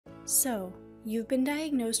So, you've been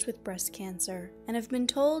diagnosed with breast cancer and have been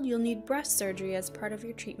told you'll need breast surgery as part of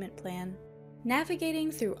your treatment plan. Navigating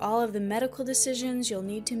through all of the medical decisions you'll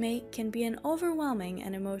need to make can be an overwhelming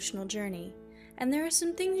and emotional journey, and there are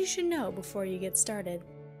some things you should know before you get started.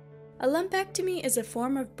 A lumpectomy is a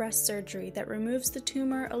form of breast surgery that removes the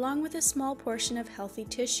tumor along with a small portion of healthy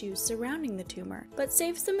tissue surrounding the tumor, but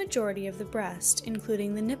saves the majority of the breast,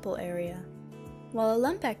 including the nipple area. While a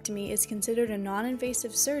lumpectomy is considered a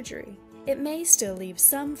non-invasive surgery, it may still leave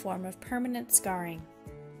some form of permanent scarring.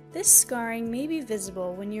 This scarring may be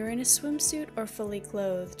visible when you're in a swimsuit or fully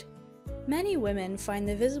clothed. Many women find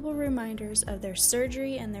the visible reminders of their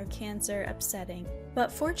surgery and their cancer upsetting,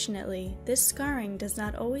 but fortunately, this scarring does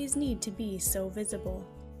not always need to be so visible.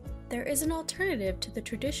 There is an alternative to the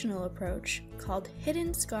traditional approach called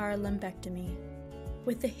hidden scar lumpectomy.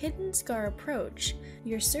 With the hidden scar approach,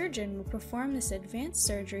 your surgeon will perform this advanced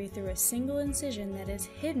surgery through a single incision that is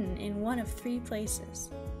hidden in one of three places: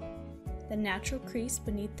 the natural crease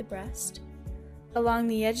beneath the breast, along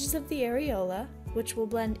the edges of the areola, which will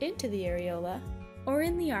blend into the areola, or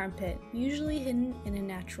in the armpit, usually hidden in a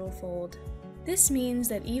natural fold. This means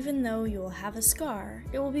that even though you will have a scar,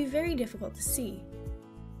 it will be very difficult to see.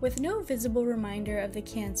 With no visible reminder of the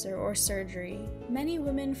cancer or surgery, many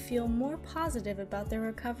women feel more positive about their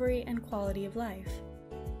recovery and quality of life.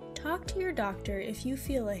 Talk to your doctor if you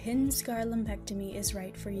feel a hidden scar lumpectomy is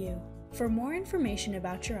right for you. For more information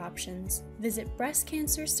about your options, visit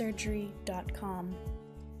breastcancersurgery.com.